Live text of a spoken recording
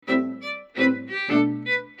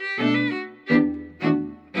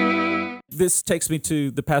this takes me to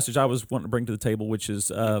the passage I was wanting to bring to the table, which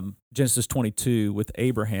is Genesis 22 with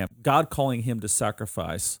Abraham. God calling him to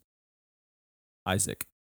sacrifice Isaac.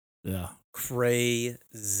 Yeah.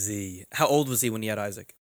 Crazy. How old was he when he had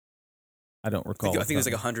Isaac? I don't recall. I think he was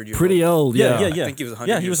like 100 years Pretty old. Yeah. Yeah. I think he was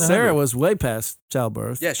 100 Yeah, he years was old. Sarah was way past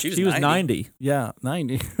childbirth. Yeah, she She was 90. Yeah,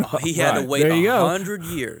 90. Oh, he had to Right. wait There you go. 100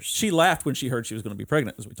 years. She laughed when she heard she was going to be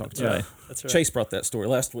pregnant, as we talked Yeah. today. That's right. Chase brought that story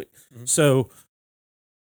last week. Mhm. So,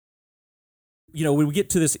 when we get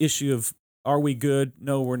to this issue of are we good?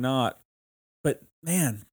 No, we're not. But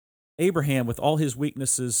man, Abraham, with all his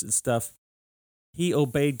weaknesses and stuff, he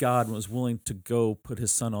obeyed God and was willing to go put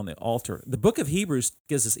his son on the altar. The book of Hebrews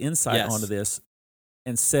gives us insight Yes. onto this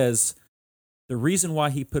and says the reason why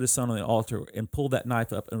he put his son on the altar and pulled that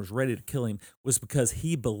knife up and was ready to kill him was because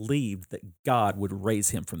he believed that God would raise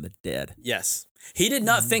him from the dead. Yes. He did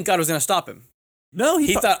not think God was going to stop him. No,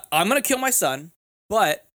 He thought, I'm going to kill my son,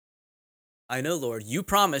 but I know, Lord, you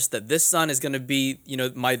promised that this son is going to be,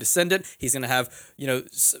 my descendant. He's going to have,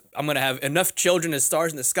 I'm going to have enough children as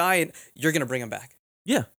stars in the sky, and you're going to bring him back.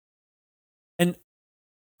 Yeah. And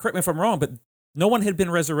correct me if I'm wrong, but no one had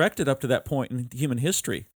been resurrected up to that point in human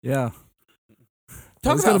history. Yeah.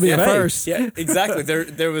 Talk It's about going to be a faith. first. Yeah, exactly.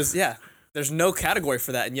 There was, there's no category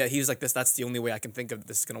for that. And yet he was like, that's the only way I can think of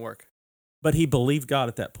this is going to work. But he believed God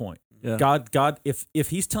at that point. Yeah. God, if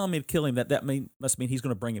he's telling me to kill him, that must mean he's going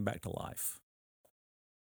to bring him back to life.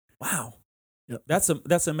 Wow. Yep.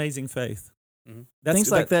 That's amazing faith. Mhm.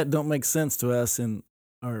 Things like that don't make sense to us in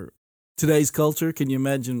our today's culture. Can you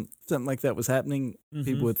imagine something like that was happening? Mhm.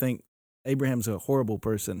 People would think Abraham's a horrible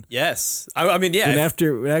person. Yes. I mean, yeah. And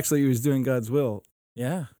after actually he was doing God's will.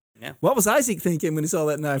 Yeah. What was Isaac thinking when he saw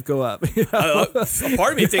that knife go up? A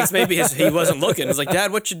part of me thinks maybe he wasn't looking. It's like,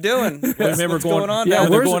 Dad, what you doing? What's what's going on Yeah,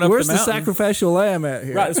 down they're where's, going up where's the the mountain. sacrificial lamb at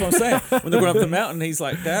here? Right, that's what I'm saying. When they're going up the mountain, he's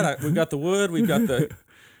like, Dad, we've got the wood, we've got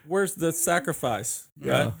where's the sacrifice?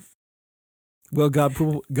 Yeah. Right? Well, God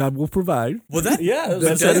will provide. Well, that, Yeah,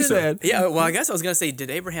 That's what he said. yeah. Well, I guess I was gonna say, did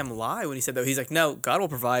Abraham lie when he said that? He's like, no, God will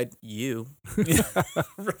provide you.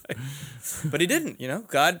 Right. But he didn't.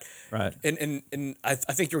 God. Right. And I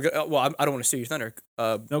think you were gonna. Well, I don't want to steal your thunder.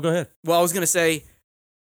 No, go ahead. Well, I was gonna say,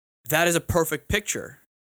 that is a perfect picture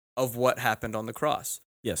of what happened on the cross.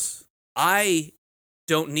 Yes. I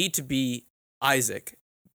don't need to be Isaac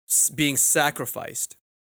being sacrificed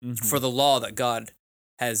Mhm. for the law that God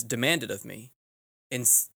has demanded of me.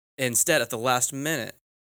 Instead, at the last minute,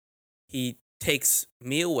 he takes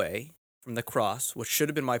me away from the cross, which should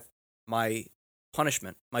have been my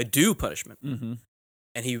punishment, my due punishment, Mhm.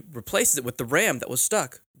 and he replaces it with the ram that was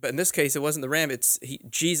stuck. But in this case, it wasn't the ram; it's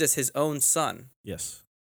Jesus, his own son. Yes.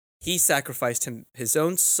 He sacrificed his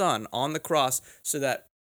own son on the cross so that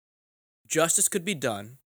justice could be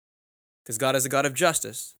done, because God is a God of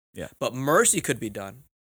justice. Yeah. But mercy could be done,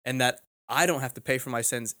 and that I don't have to pay for my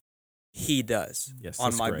sins. He does Yes, on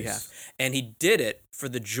that's my grace. behalf. And he did it for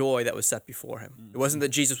the joy that was set before him. It wasn't that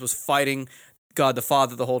Jesus was fighting God the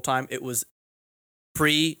Father the whole time. It was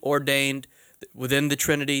preordained within the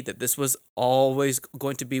Trinity that this was always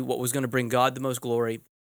going to be what was going to bring God the most glory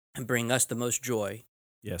and bring us the most joy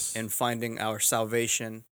Yes. in finding our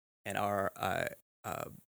salvation and our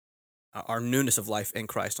newness of life in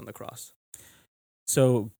Christ on the cross.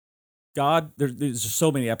 So God, there's just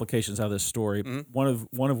so many applications out of this story. Mhm.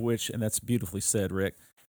 One of which, and that's beautifully said, Rick.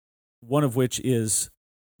 One of which is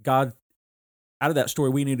God. Out of that story,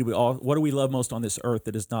 we need to be all. What do we love most on this earth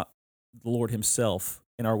that is not the Lord Himself,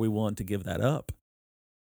 and are we willing to give that up?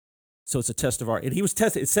 So it's a test of our. And He was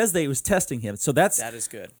tested. It says that He was testing him. So That is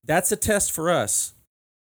good. that's a test for us.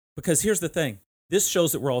 Because here's the thing: this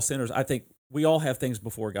shows that we're all sinners. I think we all have things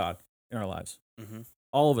before God in our lives. Mm-hmm.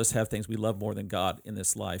 All of us have things we love more than God in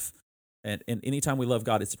this life. And anytime we love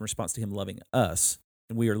God, it's in response to Him loving us.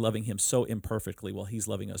 And we are loving Him so imperfectly while He's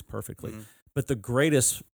loving us perfectly. Mhm. But the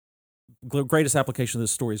greatest application of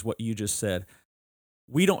this story is what you just said.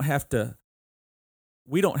 We don't have to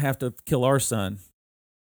kill our son.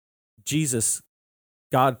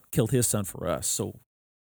 God killed His son for us, so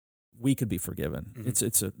we could be forgiven. Mhm.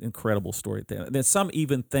 It's an incredible story. And then some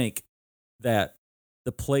even think that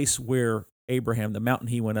the place where Abraham, the mountain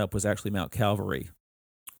he went up, was actually Mount Calvary.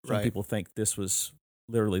 Some Right. people think this was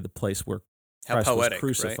literally the place where How Christ poetic,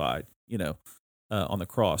 was crucified, on the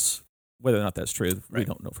cross. Whether or not that's true, we Right.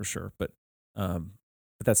 don't know for sure. But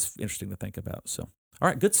that's interesting to think about. So, all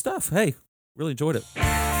right, good stuff. Hey, really enjoyed it.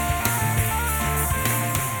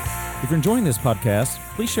 If you're enjoying this podcast,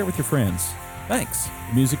 please share with your friends. Thanks.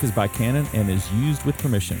 The music is by Canon and is used with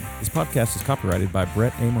permission. This podcast is copyrighted by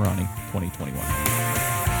Brett A. Morani, 2021.